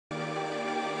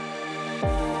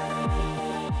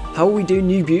How are we doing,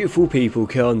 you beautiful people?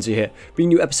 Kanzi here,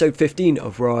 bringing you episode 15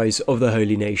 of Rise of the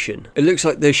Holy Nation. It looks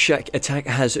like the Shek attack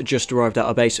has just arrived at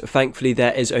our base. Thankfully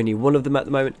there is only one of them at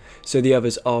the moment, so the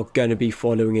others are going to be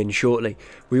following in shortly.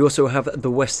 We also have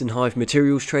the Western Hive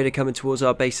materials trader coming towards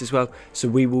our base as well, so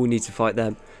we will need to fight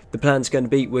them. The plan's going to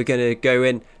be, we're going to go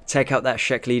in, take out that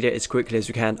Shek leader as quickly as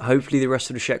we can. Hopefully the rest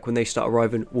of the Shek, when they start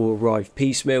arriving, will arrive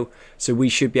piecemeal, so we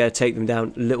should be able to take them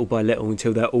down little by little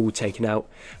until they're all taken out.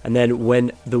 And then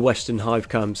when the Western Hive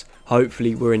comes,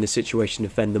 hopefully we're in a situation to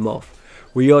fend them off.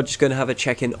 We are just going to have a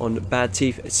check-in on Bad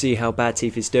Teeth, see how Bad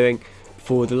Teeth is doing.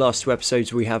 For the last two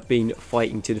episodes we have been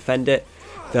fighting to defend it.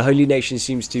 The Holy Nation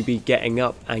seems to be getting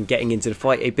up and getting into the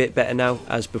fight a bit better now,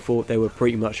 as before they were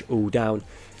pretty much all down.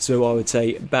 So I would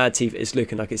say Bad Teeth is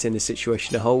looking like it's in a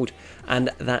situation to hold, and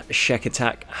that Shek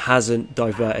attack hasn't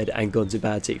diverted and gone to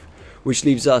Bad Teeth, which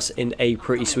leaves us in a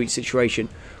pretty sweet situation.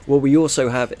 What we also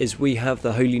have is we have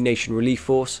the Holy Nation Relief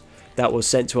Force that was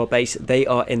sent to our base. They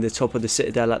are in the top of the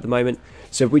citadel at the moment,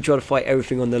 so if we try to fight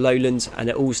everything on the lowlands and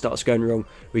it all starts going wrong,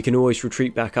 we can always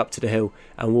retreat back up to the hill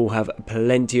and we'll have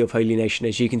plenty of Holy Nation,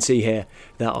 as you can see here,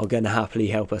 that are going to happily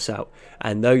help us out.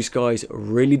 And those guys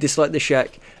really dislike the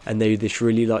Shek and they just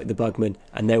really like the Bugmen,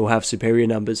 and they will have superior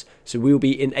numbers, so we will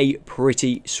be in a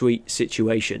pretty sweet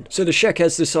situation. So the Shek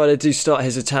has decided to start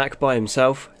his attack by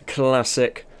himself.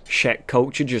 Classic Shek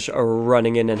culture, just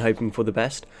running in and hoping for the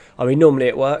best. I mean, normally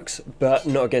it works, but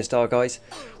not against our guys.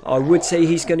 I would say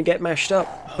he's going to get mashed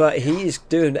up, but he is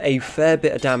doing a fair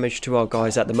bit of damage to our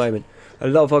guys at the moment. A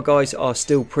lot of our guys are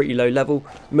still pretty low level.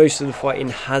 Most of the fighting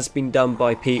has been done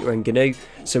by Peter and Gnu,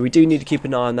 so we do need to keep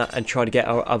an eye on that and try to get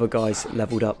our other guys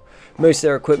leveled up. Most of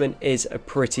their equipment is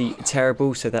pretty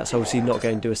terrible, so that's obviously not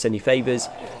going to do us any favours.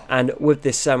 And with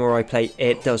this samurai plate,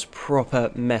 it does proper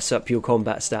mess up your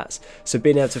combat stats. So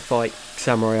being able to fight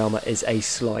samurai armour is a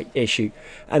slight issue.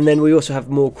 And then we also have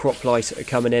more crop lice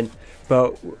coming in.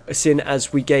 But seeing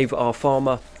as we gave our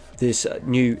farmer this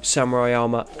new samurai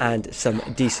armour and some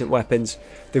decent weapons,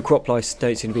 the crop lice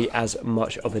don't seem to be as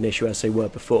much of an issue as they were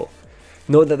before.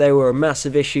 Not that they were a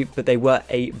massive issue, but they were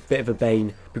a bit of a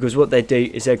bane, because what they do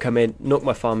is they come in, knock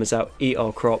my farmers out, eat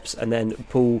our crops, and then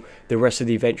pull the rest of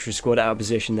the adventurers squad out of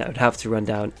position that would have to run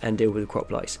down and deal with the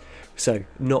crop lice. So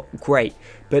not great,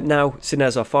 but now, seeing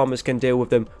as our farmers can deal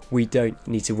with them, we don't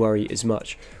need to worry as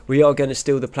much. We are going to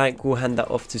steal the plank, we'll hand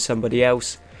that off to somebody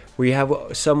else. We have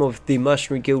some of the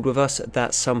mercenary guild with us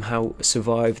that somehow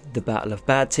survived the Battle of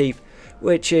Bad Teeth,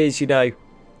 which is, you know,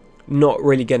 not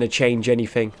really going to change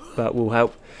anything, but will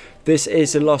help. This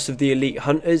is the loss of the elite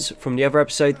hunters from the other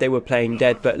episode. They were playing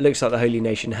dead, but it looks like the Holy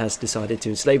Nation has decided to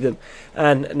enslave them.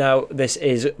 And now this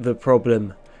is the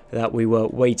problem that we were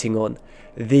waiting on.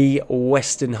 The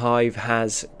Western Hive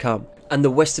has come. And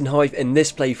the Western Hive in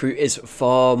this playthrough is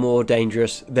far more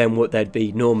dangerous than what they'd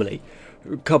be normally.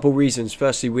 A couple reasons.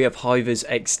 Firstly, we have Hivers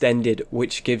Extended,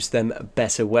 which gives them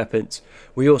better weapons.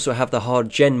 We also have the Hard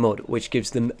Gen mod, which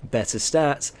gives them better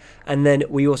stats. And then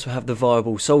we also have the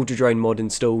Viable Soldier Drone mod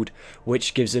installed,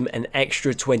 which gives them an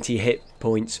extra 20 hit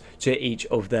points to each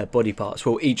of their body parts,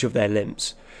 well, each of their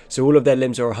limbs. So all of their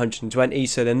limbs are 120,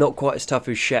 so they're not quite as tough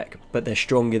as Shek, but they're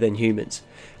stronger than humans.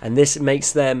 And this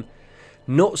makes them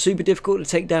not super difficult to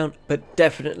take down, but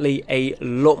definitely a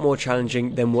lot more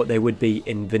challenging than what they would be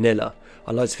in vanilla.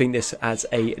 I like to think this adds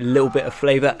a little bit of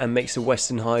flavour and makes the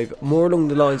Western Hive more along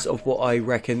the lines of what I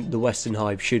reckon the Western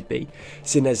Hive should be.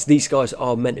 Seeing as these guys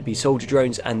are meant to be soldier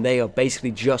drones and they are basically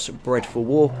just bred for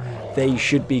war, they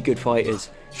should be good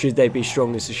fighters. Should they be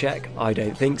strong as the Shek? I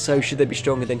don't think so. Should they be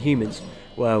stronger than humans?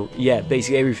 Well, yeah,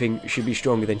 basically everything should be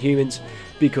stronger than humans,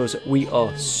 because we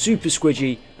are super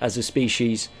squidgy as a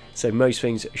species, so most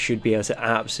things should be able to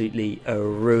absolutely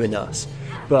ruin us.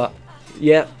 But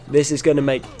yeah, this is going to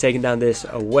make taking down this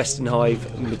Western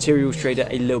Hive materials trader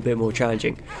a little bit more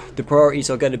challenging. The priorities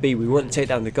are going to be, we want to take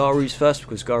down the Garus first,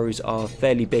 because Garus are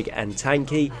fairly big and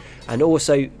tanky, and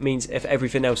also means if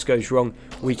everything else goes wrong,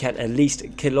 we can at least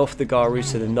kill off the Garus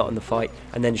so they're not in the fight,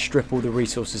 and then strip all the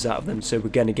resources out of them, so we're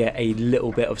going to get a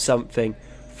little bit of something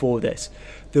for this.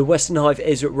 The Western Hive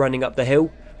is running up the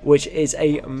hill, which is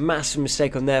a massive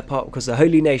mistake on their part, because the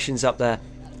Holy Nation's up there,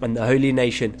 and the Holy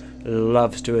Nation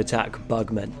loves to attack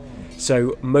bugmen.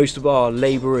 So most of our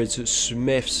labourers,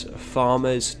 smiths,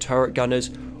 farmers, turret gunners,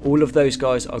 all of those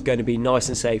guys are going to be nice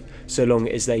and safe so long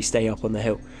as they stay up on the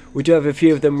hill. We do have a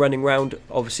few of them running around,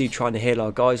 obviously trying to heal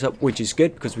our guys up, which is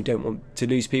good because we don't want to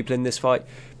lose people in this fight.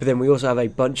 But then we also have a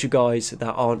bunch of guys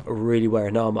that aren't really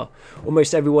wearing armour.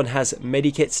 Almost everyone has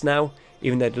medikits now,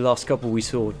 even though the last couple we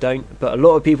saw don't, but a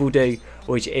lot of people do,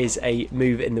 which is a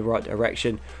move in the right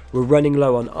direction. We're running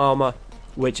low on armour,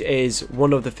 which is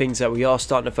one of the things that we are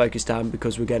starting to focus down,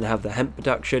 because we're going to have the hemp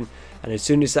production, and as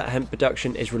soon as that hemp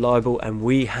production is reliable and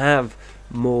we have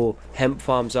more hemp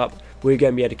farms up, we're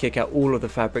going to be able to kick out all of the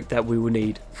fabric that we will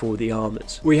need for the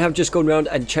armors. We have just gone around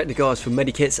and checked the guards for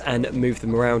medikits and moved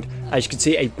them around. As you can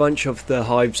see, a bunch of the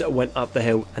hives went up the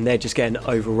hill and they're just getting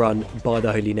overrun by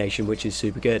the Holy Nation, which is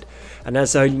super good. And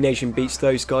as the Holy Nation beats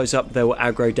those guys up, they will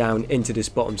aggro down into this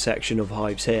bottom section of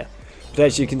hives here. But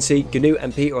as you can see, Gnu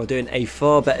and Peter are doing a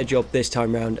far better job this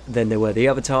time around than they were the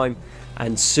other time,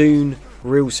 and soon,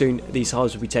 real soon, these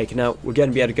hives will be taken out. We're going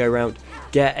to be able to go around,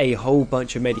 get a whole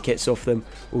bunch of medikits off them.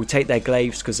 We'll take their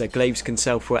glaives, because their glaives can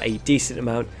sell for a decent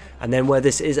amount, and then where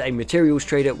this is a materials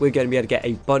trader, we're going to be able to get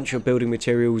a bunch of building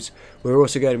materials. We're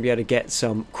also going to be able to get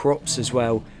some crops as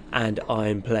well, and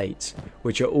iron plates,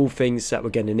 which are all things that we're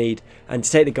going to need. And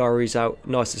to take the Garus out,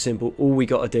 nice and simple, all we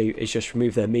got to do is just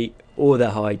remove their meat or their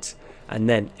hides, and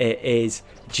then it is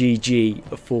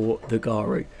GG for the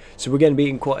Garu. So we're going to be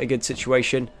in quite a good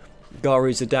situation.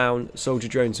 Garus are down, soldier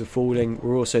drones are falling,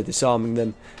 we're also disarming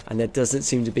them, and there doesn't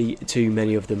seem to be too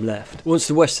many of them left. Once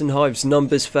the Western Hive's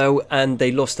numbers fell and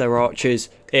they lost their archers,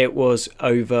 it was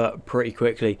over pretty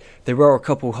quickly. There were a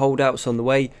couple holdouts on the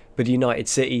way, but the United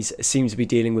Cities seem to be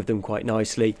dealing with them quite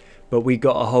nicely. But we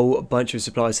got a whole bunch of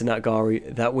supplies in that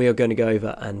Garu that we are going to go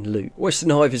over and loot. Western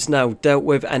Hive is now dealt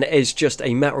with, and it is just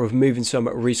a matter of moving some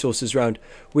resources around.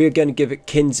 We are going to give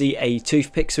Kinsey a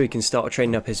toothpick so he can start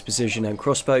training up his precision and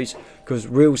crossbows, because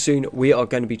real soon we are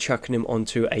going to be chucking him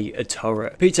onto a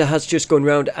turret. Peter has just gone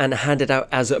around and handed out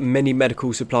as many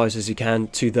medical supplies as he can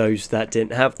to those that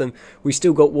didn't have them. We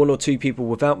still got 1 or 2 people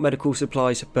without medical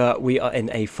supplies, but we are in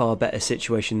a far better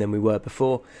situation than we were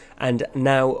before. And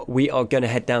now we are going to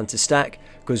head down to Stack,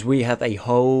 because we have a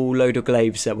whole load of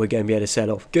glaives that we're going to be able to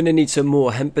sell off. Going to need some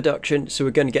more hemp production, so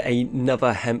we're going to get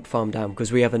another hemp farm down,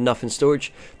 because we have enough in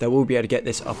storage that we'll be able to get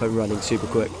this up and running super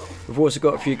quick. We've also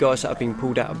got a few guys that have been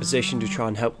pulled out of position to try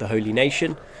and help the Holy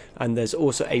Nation, and there's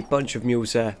also a bunch of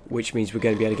mules there, which means we're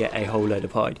going to be able to get a whole load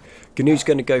of hide. Gnu's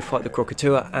going to go fight the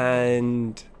Crocodile,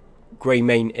 and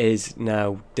Greymane is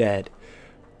now dead.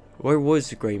 Where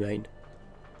was the Greymane?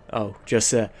 Oh,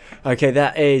 just there. Okay,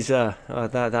 that is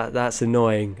that's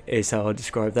annoying, is how I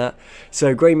describe that.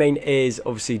 So Greymane is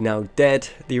obviously now dead.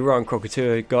 The Orion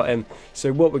Crocodile got him.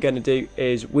 So what we're going to do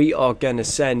is we are going to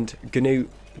send Gnu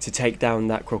to take down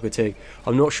that Crocodile.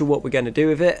 I'm not sure what we're going to do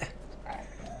with it,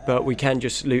 but we can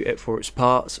just loot it for its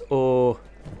parts, or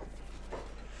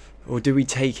do we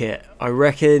take it? I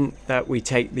reckon that we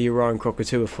take the Orion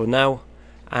Crocodile for now,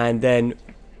 and then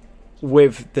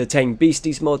with the Tame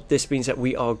Beasties mod, this means that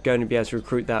we are going to be able to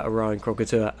recruit that Orion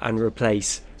Crocodile and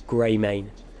replace Greymane.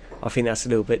 I think that's a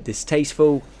little bit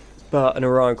distasteful, but an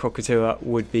Orion Crocodile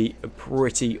would be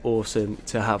pretty awesome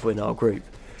to have in our group.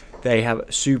 They have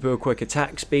super quick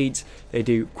attack speeds, they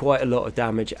do quite a lot of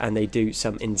damage, and they do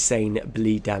some insane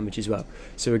bleed damage as well.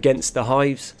 So against the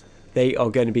hives, they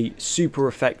are going to be super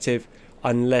effective,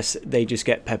 unless they just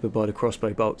get peppered by the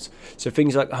crossbow bolts. So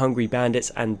things like hungry bandits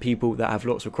and people that have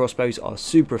lots of crossbows are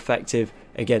super effective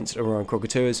against Orion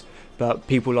Crocodiles, but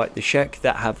people like the Shek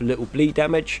that have little bleed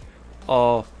damage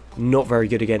are not very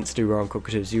good against the Orion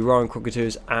Crocodiles. The Orion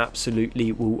Crocodiles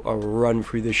absolutely will run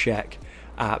through the Shek,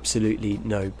 absolutely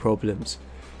no problems.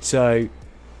 So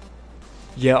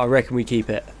yeah, I reckon we keep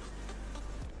it.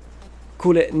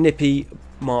 Call it Nippy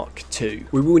Mark II.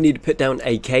 We will need to put down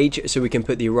a cage so we can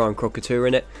put the Orion Crocodile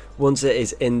in it. Once it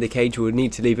is in the cage, we'll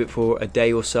need to leave it for a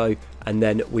day or so, and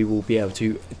then we will be able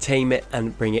to tame it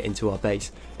and bring it into our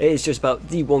base. It is just about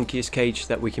the wonkiest cage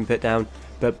that we can put down,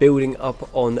 but building up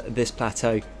on this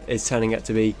plateau is turning out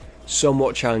to be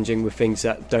somewhat challenging with things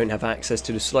that don't have access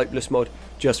to the slopeless mod,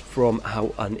 just from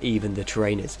how uneven the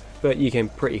terrain is. But you can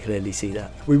pretty clearly see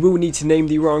that. We will need to name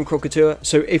the Orion Crocodile,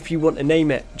 so if you want to name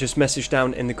it, just message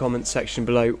down in the comments section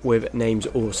below with names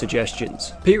or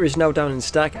suggestions. Peter is now down in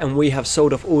Stack, and we have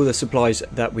sold off all the supplies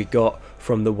that we got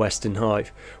from the Western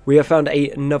Hive. We have found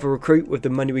another recruit with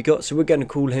the money we got, so we're going to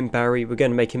call him Barry. We're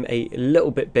going to make him a little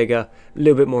bit bigger, a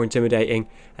little bit more intimidating,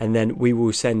 and then we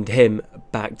will send him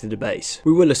back to the base.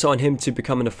 We will assign him to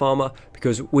becoming a farmer,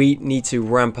 because we need to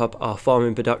ramp up our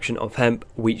farming production of hemp,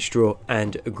 wheat straw,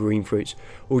 and green fruits.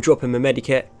 We'll drop him a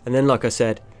medikit, and then, like I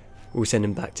said, we'll send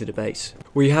him back to the base.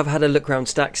 We have had a look around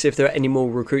Stack, see if there are any more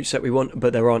recruits that we want,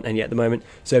 but there aren't any at the moment,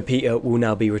 so Peter will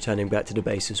now be returning back to the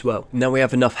base as well. Now we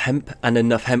have enough hemp and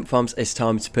enough hemp farms, it's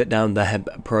time to put down the hemp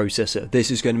processor.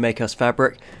 This is going to make us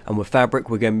fabric, and with fabric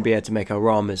we're going to be able to make our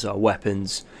armors, our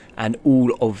weapons, and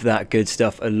all of that good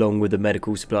stuff along with the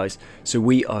medical supplies. So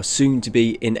we are soon to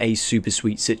be in a super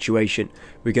sweet situation.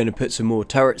 We're going to put some more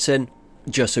turrets in,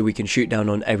 just so we can shoot down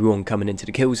on everyone coming into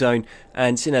the kill zone.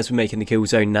 And seeing as we're making the kill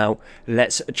zone now,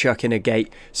 let's chuck in a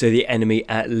gate so the enemy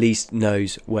at least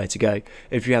knows where to go.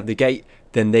 If you have the gate,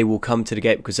 then they will come to the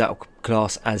gate because that will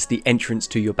class as the entrance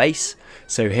to your base.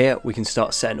 So here we can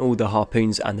start setting all the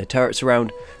harpoons and the turrets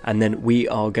around, and then we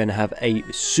are going to have a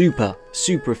super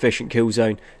efficient kill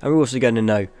zone, and we're also going to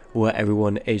know where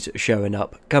everyone is showing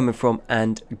up, coming from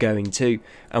and going to.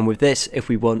 And with this, if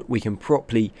we want, we can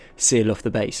properly seal off the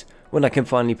base when I can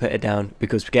finally put it down,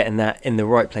 because getting that in the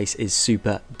right place is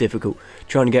super difficult.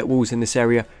 Trying to get walls in this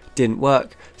area didn't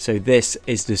work, so this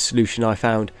is the solution I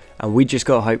found, and we just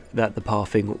gotta hope that the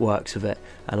pathing works with it.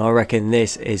 And I reckon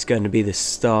this is going to be the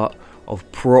start of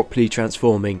properly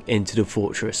transforming into the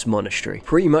fortress monastery.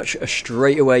 Pretty much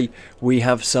straight away we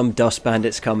have some dust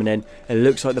bandits coming in. It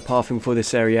looks like the pathing for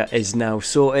this area is now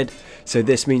sorted, so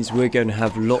this means we're going to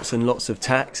have lots and lots of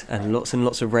tax and lots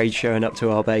of raids showing up to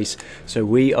our base, so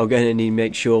we are going to need to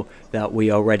make sure that we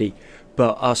are ready.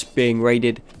 But us being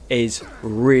raided is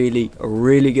really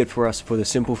good for us, for the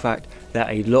simple fact that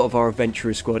a lot of our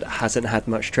adventurer squad hasn't had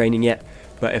much training yet.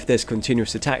 But if there's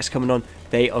continuous attacks coming on,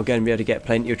 they are going to be able to get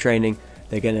plenty of training.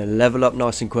 They're going to level up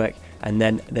nice and quick, and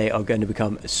then they are going to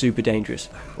become super dangerous.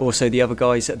 Also, the other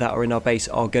guys that are in our base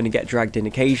are going to get dragged in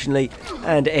occasionally,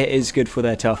 and it is good for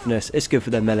their toughness, it's good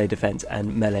for their melee defense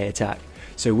and melee attack.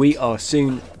 So we are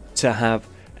soon to have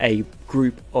a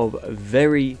group of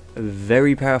very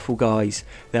powerful guys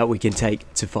that we can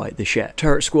take to fight the Shet.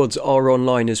 Turret squads are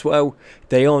online as well.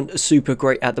 They aren't super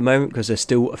great at the moment because they're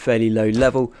still a fairly low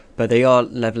level, but they are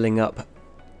leveling up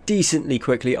decently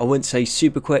quickly. I wouldn't say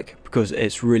super quick because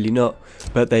it's really not,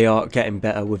 but they are getting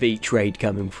better with each raid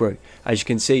coming through. As you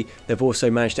can see, they've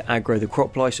also managed to aggro the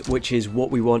crop lice, which is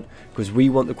what we want, because we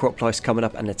want the crop lice coming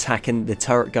up and attacking the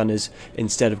turret gunners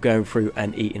instead of going through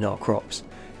and eating our crops.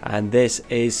 And this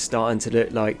is starting to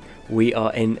look like we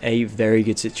are in a very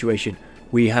good situation.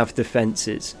 We have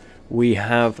defenses, we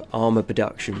have armor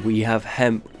production, we have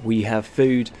hemp, we have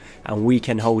food, and we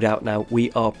can hold out now.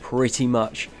 We are pretty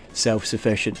much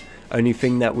self-sufficient. Only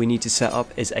thing that we need to set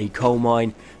up is a coal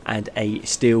mine and a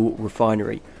steel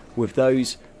refinery. With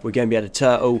those, we're going to be able to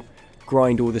turtle,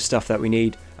 grind all the stuff that we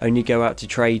need, only go out to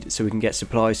trade so we can get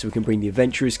supplies, so we can bring the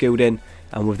Adventurers Guild in,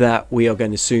 and with that we are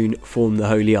going to soon form the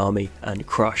Holy Army and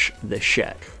crush the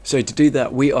Shet. So to do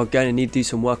that, we are going to need to do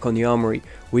some work on the armory.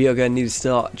 We are going to need to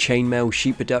start chainmail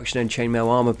sheet production and chainmail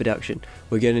armor production.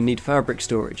 We're going to need fabric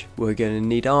storage, we're going to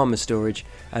need armor storage,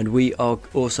 and we are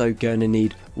also going to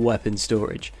need weapon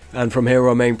storage. And from here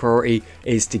our main priority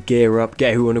is to gear up,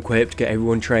 get everyone equipped, get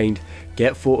everyone trained,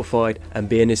 get fortified, and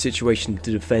be in a situation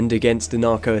to defend against the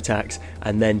narco attacks,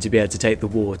 and then to be able to take the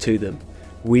war to them.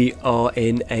 We are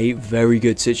in a very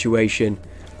good situation,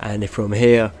 and from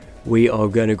here we are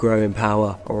going to grow in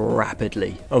power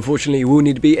rapidly. Unfortunately, it will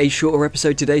need to be a shorter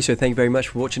episode today, so thank you very much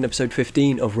for watching episode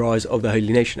 15 of Rise of the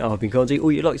Holy Nation. I've been Kenshi.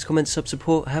 All your likes, comments, sub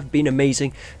support have been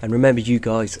amazing, and remember, you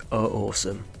guys are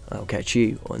awesome. I'll catch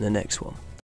you on the next one.